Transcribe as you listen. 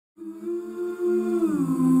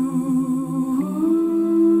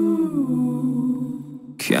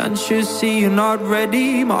Can't you see you're not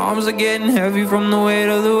ready? My arms are getting heavy from the weight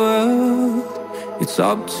of the world. It's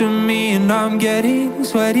up to me and I'm getting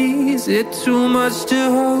sweaty. Is it too much to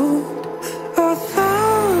hold?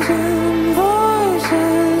 1,000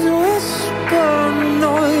 voices whisper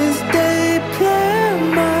noise. They play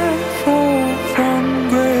my fall from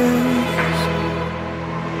grace.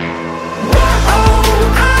 Whoa,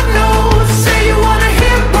 I know. Say you want a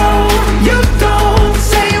hero, you don't.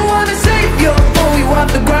 Say you want a savior, pull you off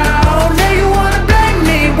the ground. Now you wanna blame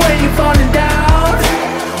me when you're falling down.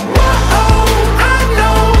 Whoa, I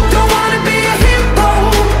know. Don't wanna be a hero,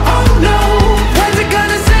 oh no. When's it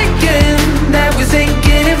gonna sink in that we're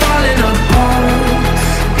sinking and falling apart?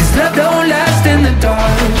 'Cause love don't last in the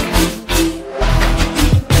dark.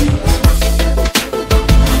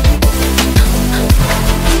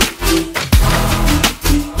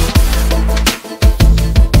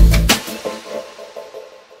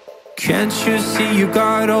 Can't you see you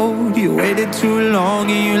got old? You waited too long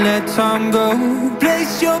and you let time go.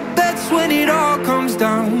 Place your bets when it all comes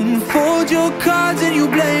down. Fold your cards and you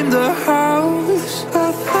blame the house.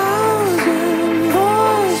 1,000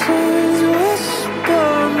 voices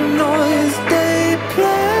whisper noise. They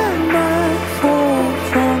play my fall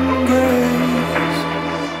from grace.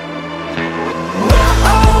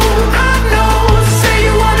 Whoa, I know. Say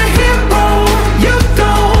you want a hero, you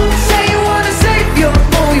don't. Say you want a savior,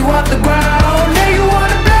 pull you off the ground. Now you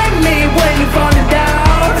wanna blame me when you're falling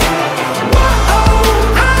down. Whoa,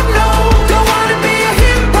 I know. Don't wanna be a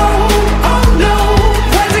hero, oh no.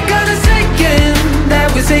 When's it gonna sink in that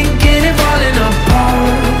we're sinking and falling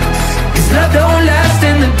apart? 'Cause love don't last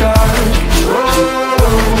in the dark.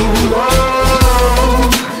 Whoa,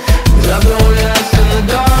 love don't last in the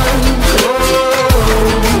dark.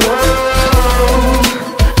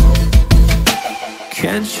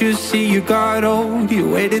 Can't you see you got old? You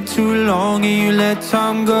waited too long and you let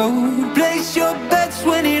time go. Place your bets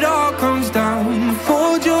when it all comes down.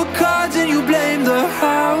 Fold your cards and you blame the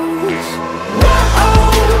house. Whoa,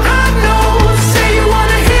 I know. Say you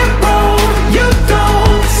want a hero, you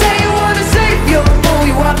don't. Say you want a savior, pull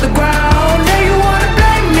you off the ground. Now you wanna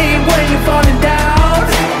blame me when you're falling down.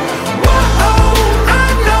 Whoa, I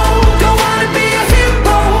know. Don't wanna be a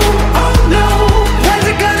hero, oh no. When's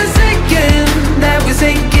it gonna sink in that we're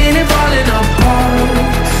sinking and falling apart?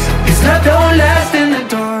 'Cause love don't last in the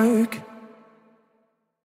dark.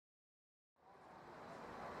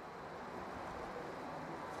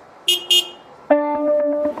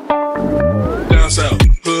 Down south,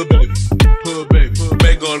 hood baby,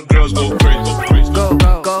 make all the girls go crazy, go crazy.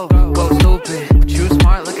 Go stupid. But you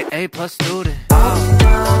smart like an A+ student. Up,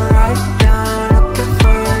 down, right down, looking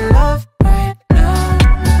for your love right now.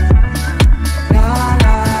 La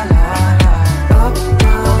la la la. Up,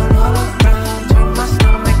 down, all around, turn my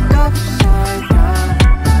stomach upside down.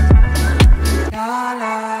 La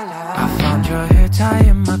la la. I found your hair tie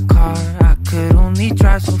in my car. I could only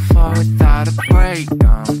drive so far without a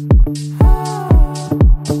breakdown.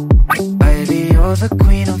 Baby, you're the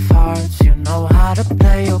queen of hearts. You know how to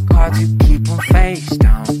play your cards. You keep them face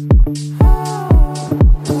down.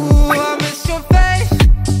 Ooh, I miss your face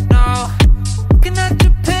now. Looking at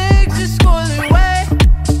your pics, just scrolling way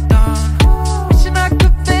down. Wishing I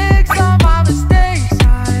could fix all my mistakes.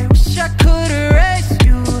 I wish I could erase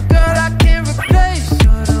you. Girl, I can't replace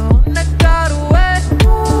you. The one that got away.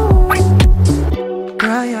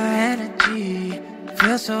 Girl, your energy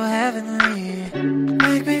feels so heavenly.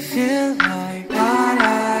 Make me feel like la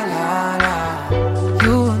la la la.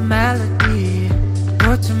 You a melody,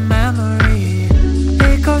 brought to memory.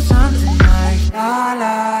 It goes something like la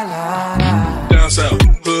la la la. Down south,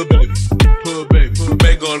 hood baby,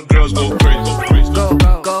 make all the girls go crazy, go crazy.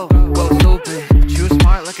 Go stupid. But you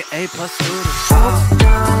smart like an A+ student. Up,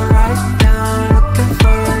 down, right down, looking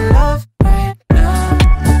for your love right now.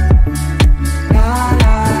 La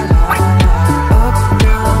la la la. Up,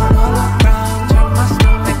 down, all around, turn my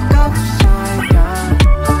stomach upside down.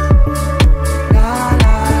 La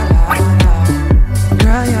la la la.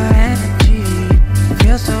 Girl, your energy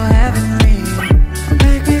feels so heavenly.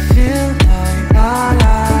 Make me feel like la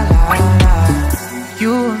la la la.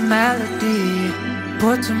 You a melody,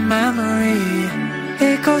 put to memory.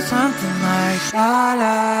 It goes something like la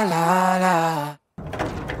la la la.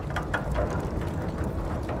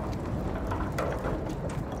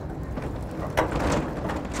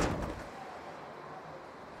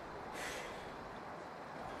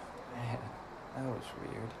 Man, that was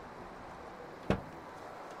weird.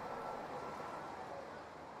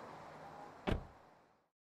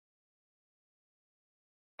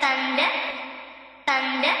 Thunder,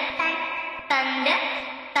 thunder, thunder,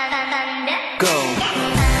 thunder, thunder. Go.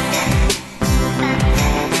 Thunder,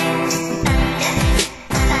 thunder.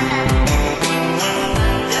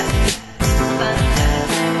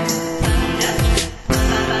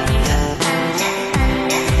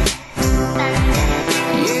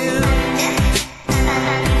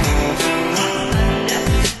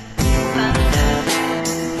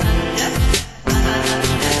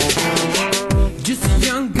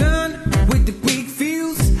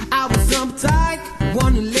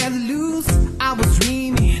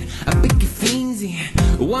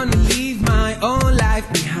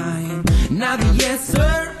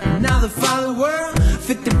 all the world.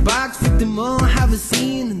 50 bucks, 50 more, have a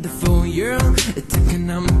scene in the phone, year. It took a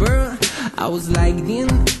number. I was lightning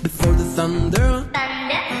before the thunder.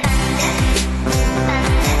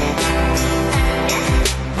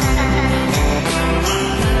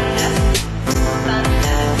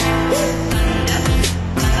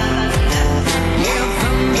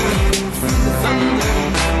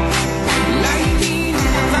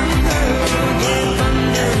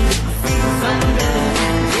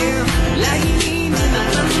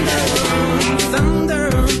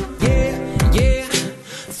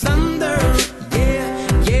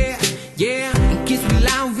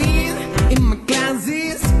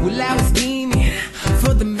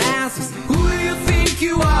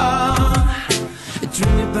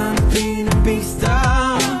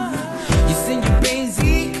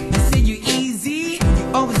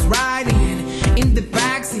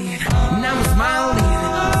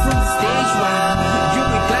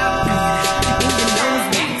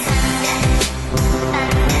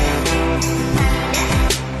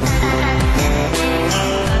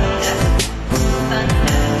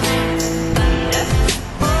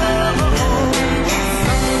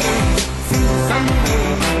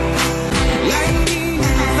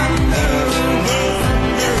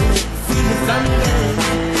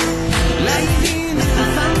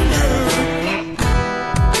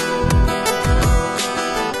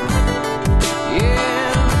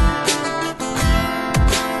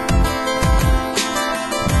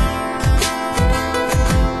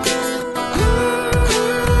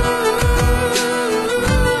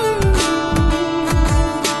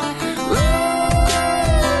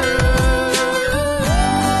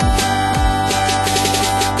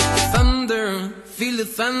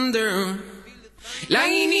 Thunder,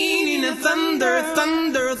 lightning in a thunder,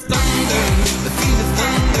 thunder, thunder. Feel the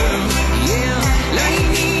thunder, yeah.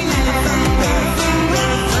 Lightning in a thunder, thunder,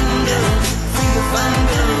 thunder. Feel the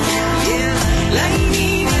thunder, yeah.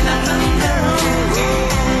 Lightning in a thunder.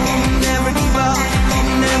 Never give up,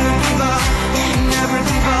 never give up, never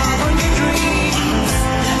give up on your dreams.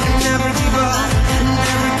 Never give up,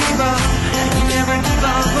 never give up, never give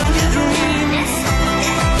up on your dreams.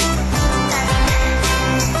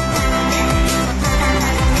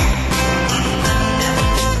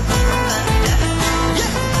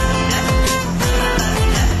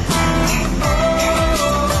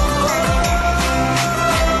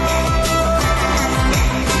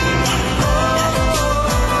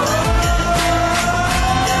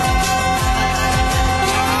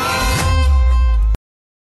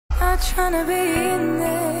 Tryna be in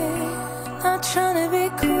there, not tryna be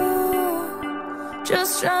cool,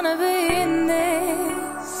 just tryna be in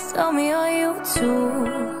this. Tell me, are you too?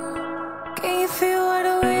 Can you feel where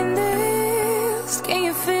the wind is? Can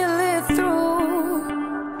you feel it through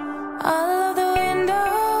all of the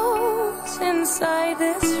windows inside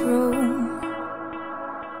this room?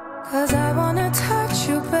 'Cause I wanna touch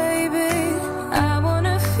you, baby, I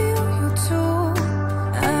wanna feel you too.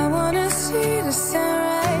 I wanna see the sunrise.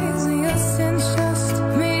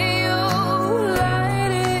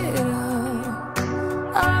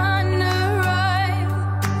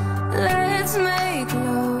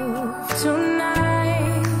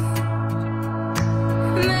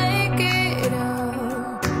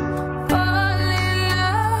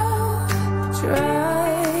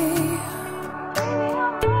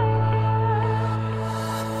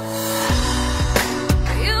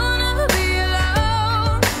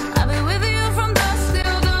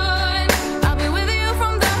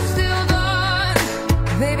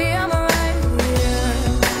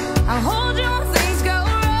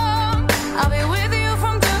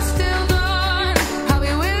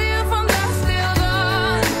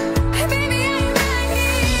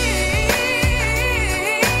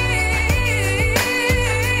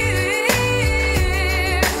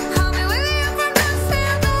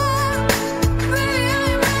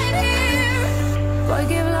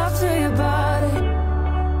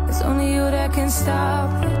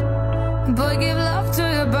 Stop it. Boy, give love to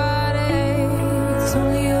your body. It's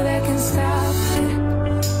only you that can stop it.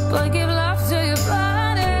 Boy, give love to your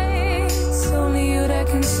body. It's only you that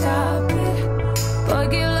can stop it. Boy,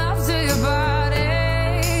 give love to your body.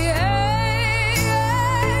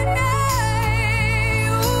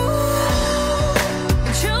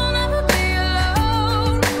 But you'll never be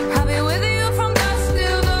alone. I'll be with you from dusk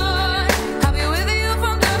till dawn. I'll be with you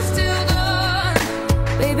from dusk till dawn.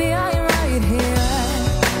 Baby, I am right here.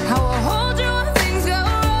 I will hold you when things go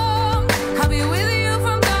wrong. I'll be with you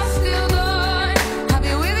from dusk till dawn. I'll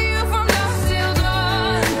be with you from dusk till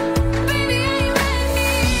dawn. Baby, I am right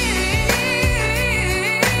here.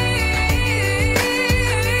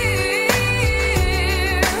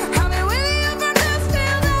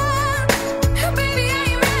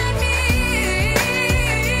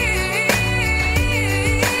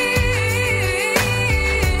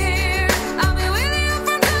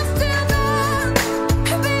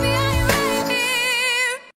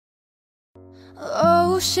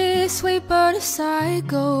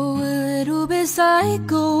 psycho, a little bit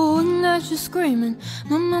psycho. And now she's screaming,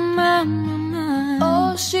 my.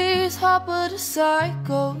 Oh, she's hot but a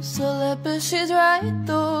psycho, celeb but she's right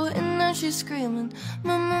though. And now she's screaming,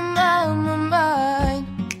 my.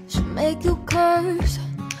 She'll make you curse,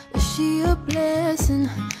 is she a blessing?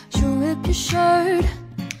 She'll rip your shirt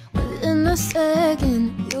within a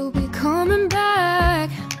second. You'll be coming back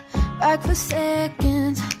for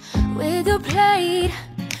seconds with your plate.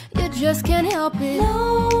 You just can't help it.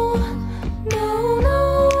 No,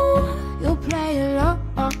 you'll play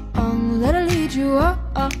along, let her lead you on.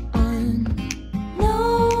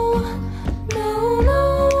 No,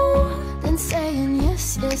 then saying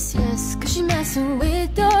yes, cause she's messing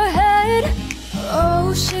with your head.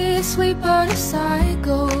 Oh, she's sweet but a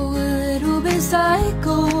psycho, a little bit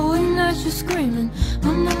psycho. And now she's screaming,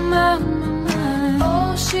 my.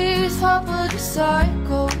 Oh, she's hot but a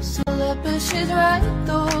psycho, celeb but she's right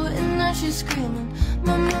though. And now she's screaming,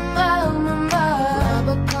 my. Grab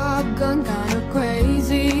a cop gun, got her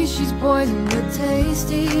crazy. She's poison but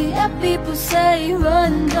tasty. Yeah, people say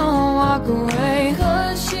run, don't walk away.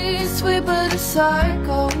 Cause she's sweet but a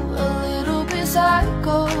psycho, a little bit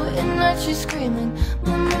psycho. And now she's screaming,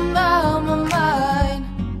 my.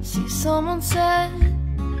 See, someone said,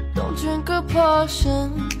 don't drink her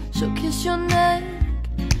potion. She'll kiss your neck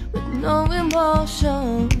with no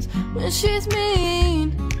emotions. When she's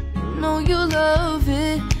mean, you know you love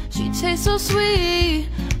it. She tastes so sweet,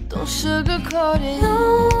 don't sugarcoat it.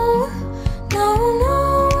 No,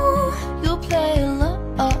 you'll play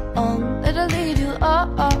along, let her lead you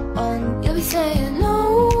on. You'll be saying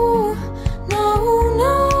no,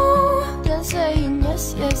 then saying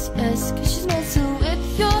yes, cause she's messing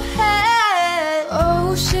with your head.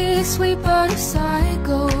 Oh, she's sweet but a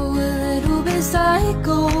psycho, a little bit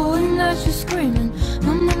psycho. And now she's screaming,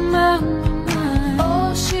 my.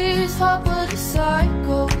 Oh, she's hot but a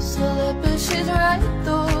psycho, celeb but she's right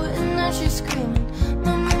though. And now she's screaming,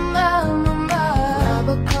 my. Grab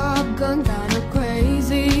a cop gun, got her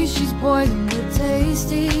crazy. She's poison but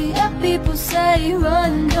tasty. Yeah, people say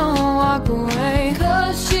run, don't walk away.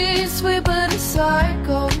 Cause she's sweet but a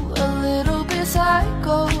psycho, a little bit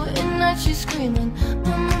psycho. And now she's screaming,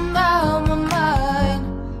 my.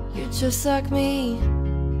 You're just like me,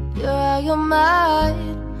 you're out your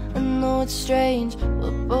mind. I know it's strange,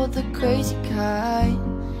 we're both the crazy kind.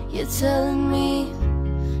 You're telling me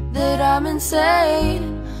that I'm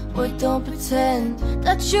insane. Boy, don't pretend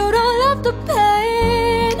that you don't love the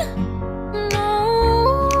pain. No.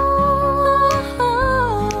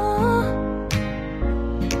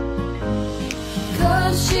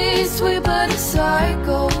 Cause she's sweet but a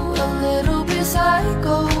psycho, a little bit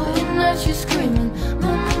psycho. And now she's screaming, my.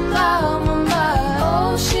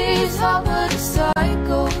 Oh, she's hot but a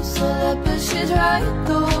psycho, celeb but she's right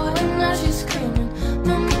though. And now she's screaming,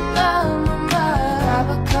 my. Grab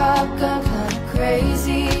a cop gun, kinda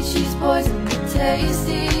crazy. She's poison but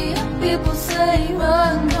tasty. People say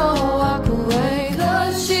run, don't walk away.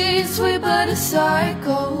 Cause she's sweet but a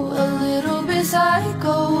psycho, a little bit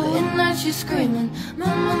psycho. And now she's screaming, my.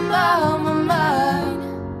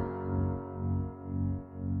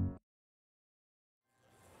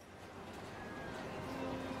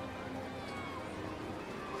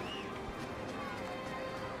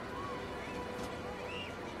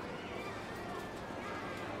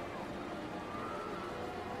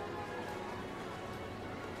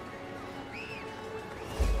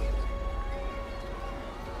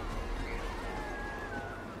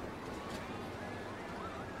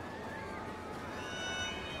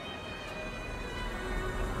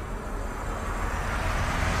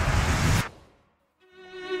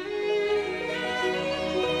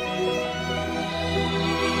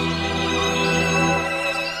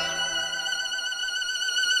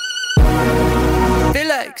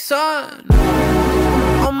 Like sun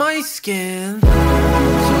on my skin.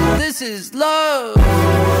 So this is love,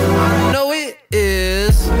 I know it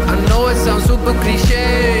is. I know it sounds super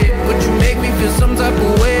cliche, but you make me feel some type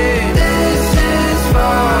of way. This is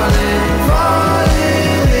falling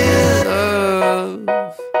in love.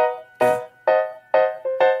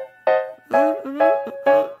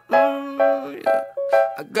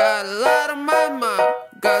 I got a lot on my mind,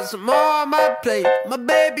 got some more on my plate. My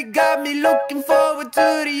baby got me looking forward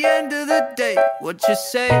to the end of the day. What you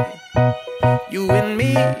say? You and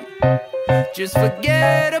me, just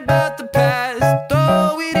forget about the past,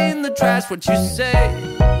 throw it in the trash. What you say?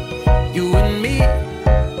 You and me,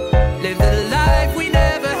 live the life we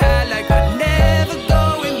never had, like we're never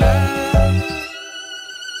going back.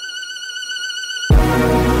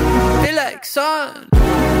 Feel like sun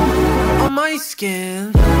on my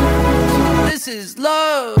skin. So this is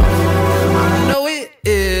love. I know it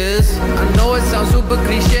is. I know it sounds super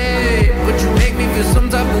cliche, but you make me feel some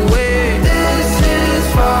type of way. This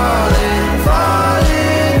is falling,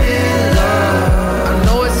 falling in love. I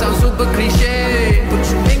know it sounds super cliche, but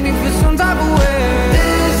you make me feel some type of way.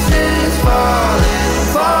 This is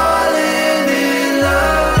falling, falling in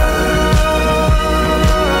love.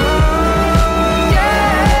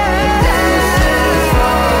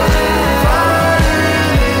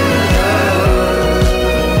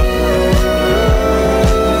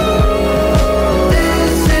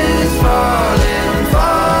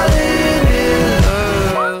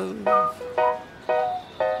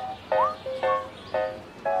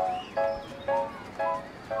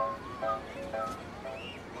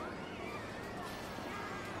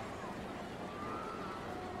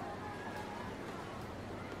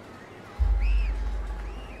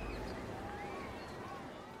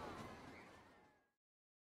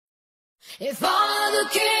 If all of the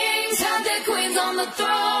kings had their queens on the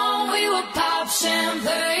throne, we would pop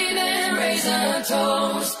champagne and raise a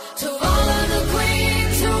toast to all of the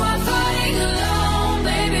queens who are fighting alone.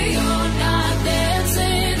 Baby, you're not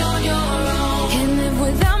dancing on your own. Can't live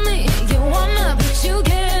without me, you wanna, but you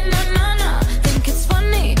can't, nah. Think it's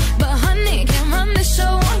funny, but honey, can't run the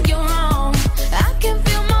show on your own. I can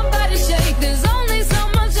feel my body shake, there's only so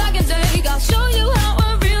much I can take. I'll show you how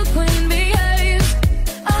a real queen behaves.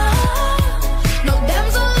 No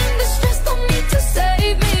damsel in distress, don't need to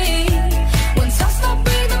save me. Once I stop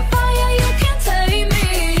breathing fire, you can't take me.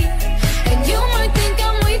 And you might think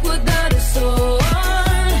I'm weak without a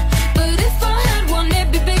sword, but if I had one,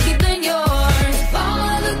 it'd be bigger than yours. If all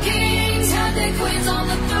of the kings had their queens on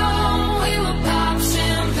the throne, we would pop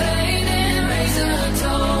champagne and raise a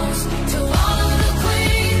toast to all of the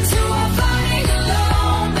queens who are fighting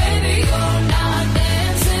alone. Baby, you're not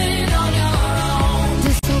dancing on your own.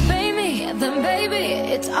 Disobey me, then baby,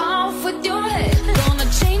 it's off with your head. Gonna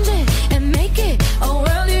change it and make it a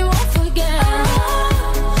world you won't forget.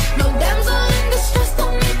 No damsel in distress,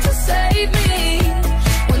 don't need to save me.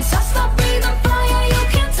 Once I stop breathing fire, you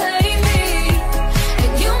can't take me.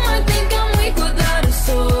 And you might think I'm weak without a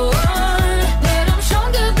sword, but I'm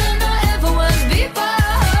stronger than I ever was before.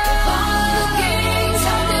 If all the kings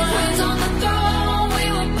had their queens on the throne, we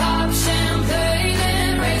would pop champagne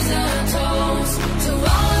and raise a toast to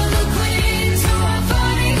all of the queens who are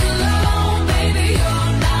fighting alone. Baby,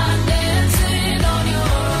 you're not dancing on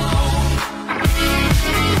your own.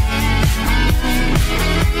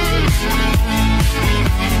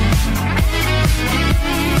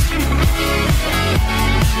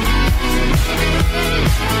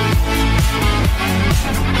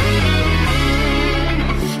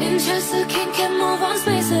 In just a king can move one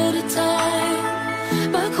space at a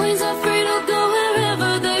time, but queens are free to go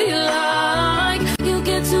wherever they like. You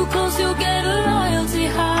get too close, you'll get a loyalty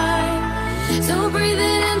high. So breathe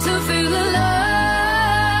it in to feel alive.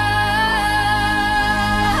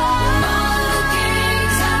 All the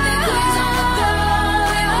kings have their queens on the throne.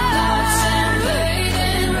 We will pop champagne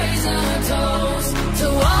and raise a toast to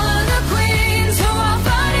all of the queens who are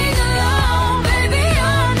fighting alone. Baby,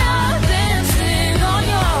 you're not dancing on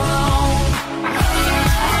your own.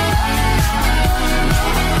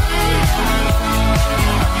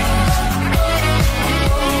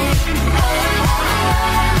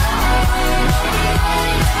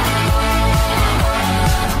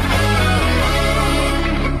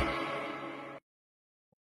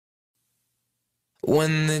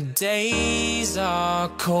 When the days are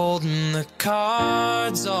cold and the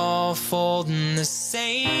cards all fold, and the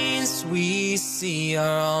saints we see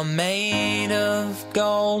are all made of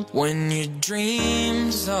gold. When your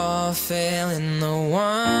dreams all fail and the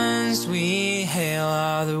ones we hail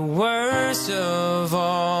are the worst of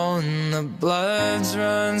all, and the bloods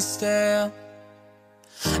run stale,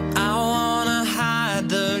 I wanna hide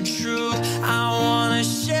the truth, I wanna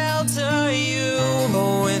shelter you,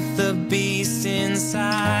 but with the beast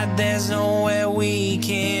inside, there's nowhere we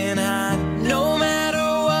can hide. No matter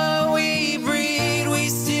what we breed, we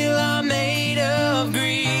still are made of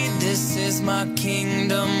greed. This is my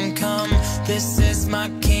kingdom come, this is my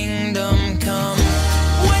kingdom come.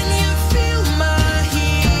 When you feel my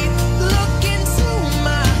heat, look into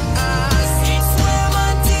my eyes. It's where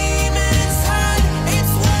my demons hide,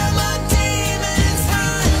 it's where my demons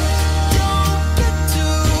hide. Don't get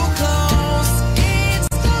too close, it's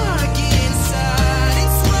dark inside.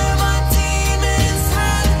 It's where my demons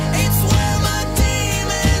hide, it's where my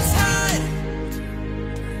demons hide.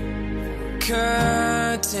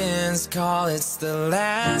 Curtains call, it's the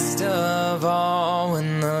last of all.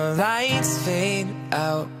 When the lights fade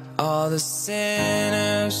out, all the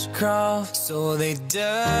sinners crawl. So they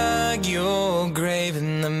dug your grave,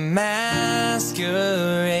 and the masquerade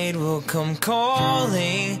will come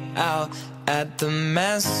calling out at the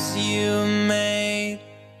mess you made.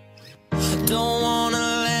 Don't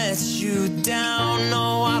wanna let you down,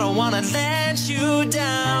 no, I don't wanna let you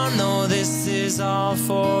down. No, this is all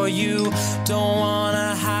for you, don't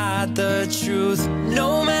wanna hide the truth.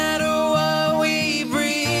 No matter what we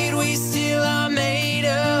breed, we still are made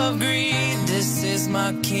of greed. This is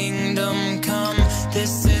my kingdom come,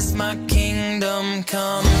 this is my kingdom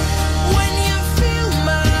come. When you feel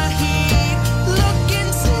my heat, look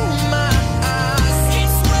into my eyes.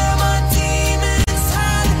 It's where my demons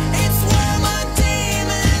hide, it's where my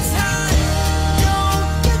demons hide. Don't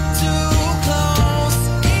get too close,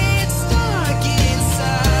 it's dark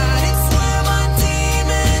inside. It's where my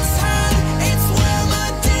demons hide, it's where my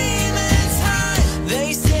demons hide. They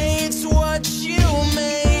say it's what you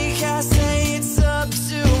make, I say it's up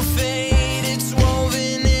to fate. It's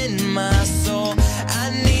woven in my soul, I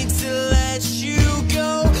need to let you go.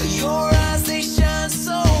 Your eyes, they shine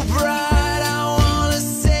so bright, I wanna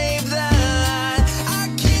save that light. I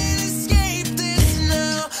can't escape this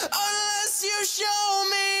now, unless you show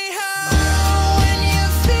me how. When you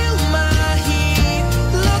feel my heat,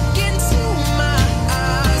 look into my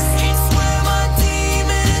eyes. It's where my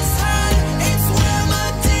demons hide, it's where my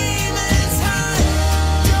demons hide.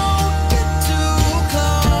 Don't get too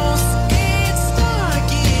close, it's dark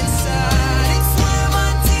inside. It's where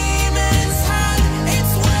my demons hide,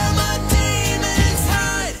 it's where my demons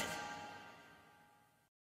hide.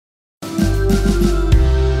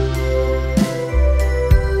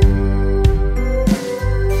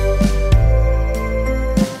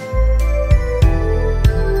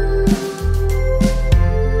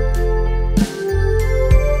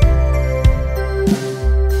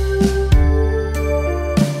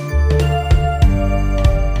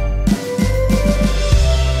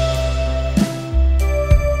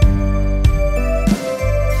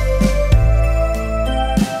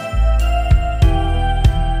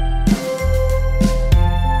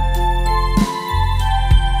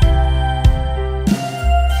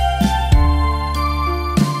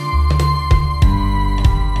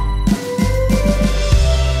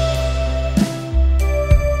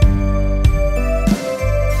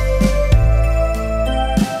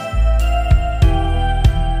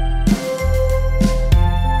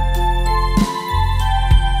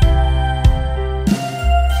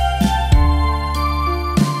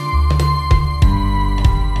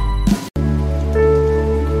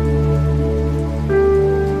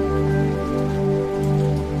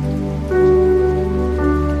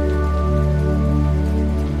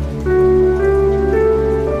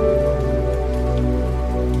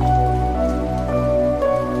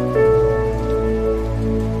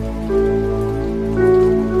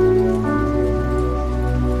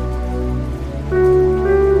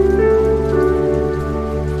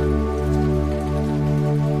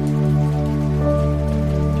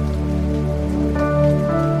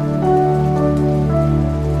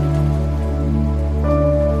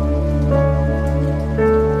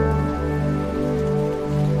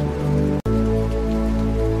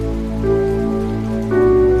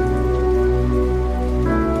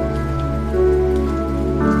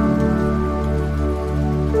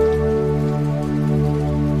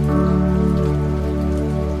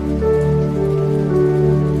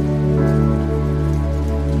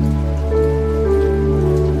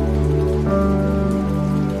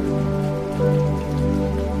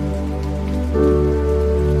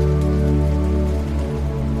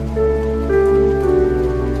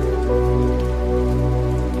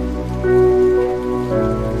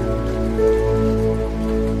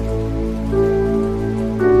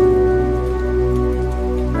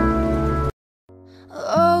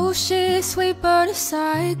 Oh, she's sweet but a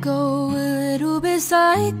psycho, a little bit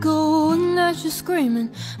psycho, and now she's screaming,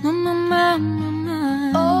 mama, mama,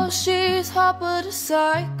 mama. Oh, she's hot but a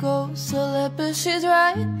psycho, celeb but she's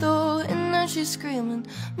right though, and now she's screaming,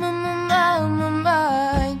 mama, mama,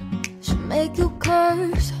 mine. She'll make you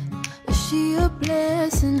curse, is she a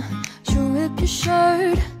blessing? She'll rip your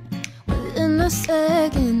shirt within a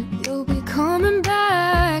second. You'll be coming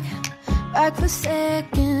back for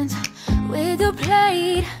seconds. With your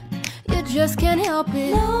plate, you just can't help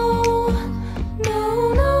it. No,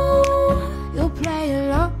 no, no. You'll play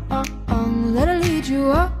along, let her lead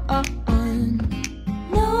you on.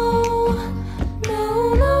 No,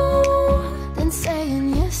 no, no. Then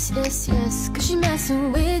saying yes, yes, yes, 'cause she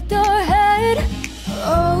messing with your head.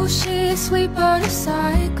 Oh, she's sweet but a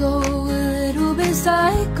psycho, a little bit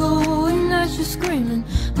psycho, and now she's screaming,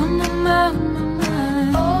 mama, mama,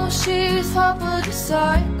 mama. Oh, she's hot but a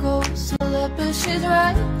psycho, celeb, she's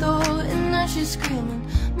right though. And now she's screaming,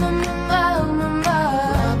 my.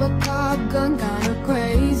 Grab a cop gun, got her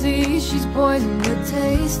crazy. She's poison but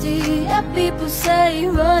tasty. Yeah, people say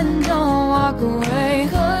run, don't walk away.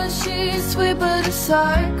 Cause she's sweet but a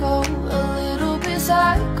psycho, a little bit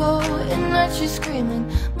psycho. And now she's screaming,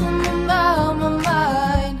 my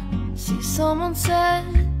mind. See, someone said,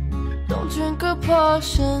 don't drink her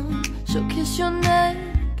potion, she'll kiss your neck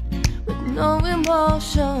with no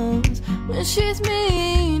emotions. When she's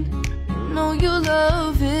mean, you know you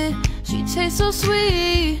love it. She tastes so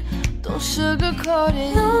sweet, don't sugarcoat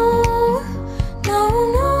it. No, no,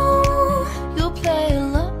 no, you'll play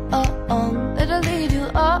along, let her lead you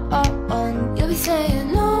on. You'll be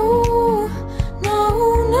saying no, no,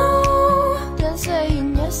 no, then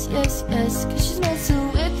saying yes, yes, yes, cause she's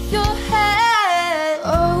messing with your head.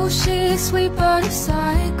 Oh, she's sweet but a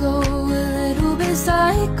psycho, a little bit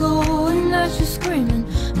psycho. And now she's screaming,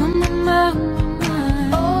 my.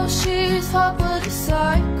 Oh, she's hot but a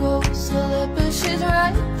psycho, celeb, but she's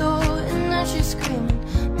right though. And now she's screaming,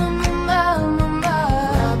 my.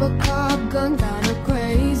 Grab a cop gun, got her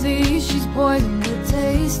crazy. She's poison but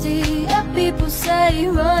tasty. Yeah, people say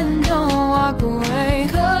run, don't walk away.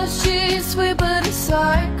 Cause she's sweet but a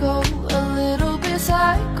psycho, a little bit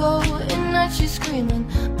psycho. And now she's screaming,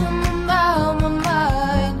 my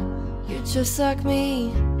mind. You're just like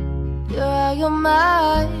me, you're out your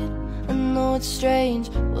mind. I know it's strange,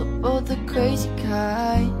 we're both the crazy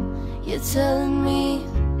kind. You're telling me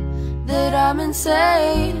that I'm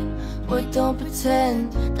insane. Boy, don't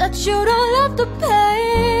pretend that you don't love the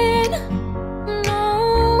pain. No.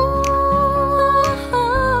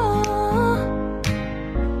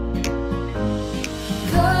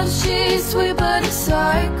 Cause she's sweet but a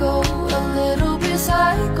psycho, a little bit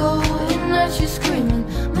psycho. And now she's screaming,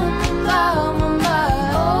 my.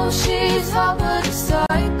 Oh, she's hot but a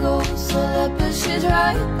psycho, celeb, but she's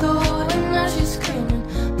right though. And now she's screaming,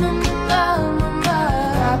 my.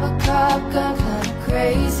 Grab a cop gun, kinda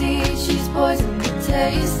crazy. She's poison but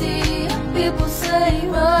tasty. People say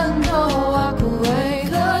run, don't walk away.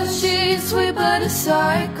 Cause she's sweet but a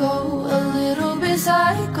psycho, a little bit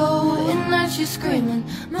psycho. And now she's screaming,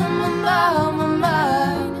 my.